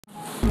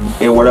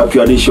And what up,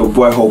 y'all? This your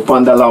boy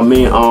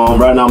Hopandalamin.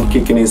 Right now I'm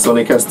kicking in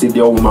Sonica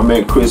studio with my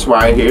man Chris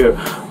right here.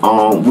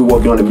 We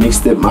working on the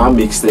mixtape, my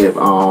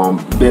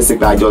mixtape.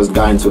 Basically I just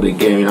got into the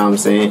game, you know what I'm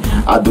saying?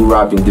 I do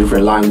rap in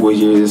different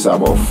languages,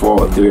 about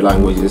 4 or 3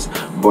 languages.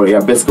 But yeah,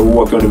 basically we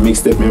working on the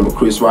mixtape, man, with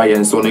Chris right here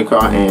in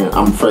Sonica, and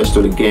I'm fresh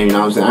to the game, you know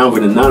what I'm saying? I don't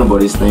really know about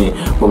this thing,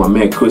 but my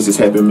man Chris is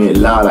helping me a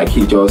lot. Like,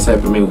 he just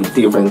helping me with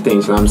different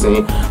things, you know what I'm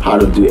saying? How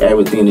to do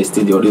everything in the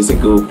studio. This is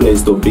a good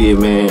place to be,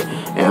 man.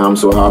 And I'm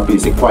so happy.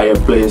 It's a quiet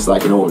place,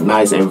 like, you know,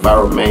 nice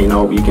environment, you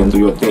know, you can do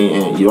your thing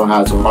and you don't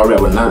have to hurry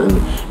up with nothing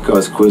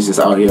because Chris is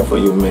out here for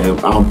you, man.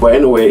 But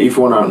anyway, if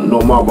you want to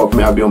know more about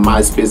me, I'll be on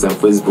MySpace and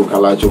Facebook. I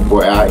like your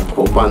boy,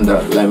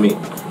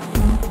 Hopandalamin.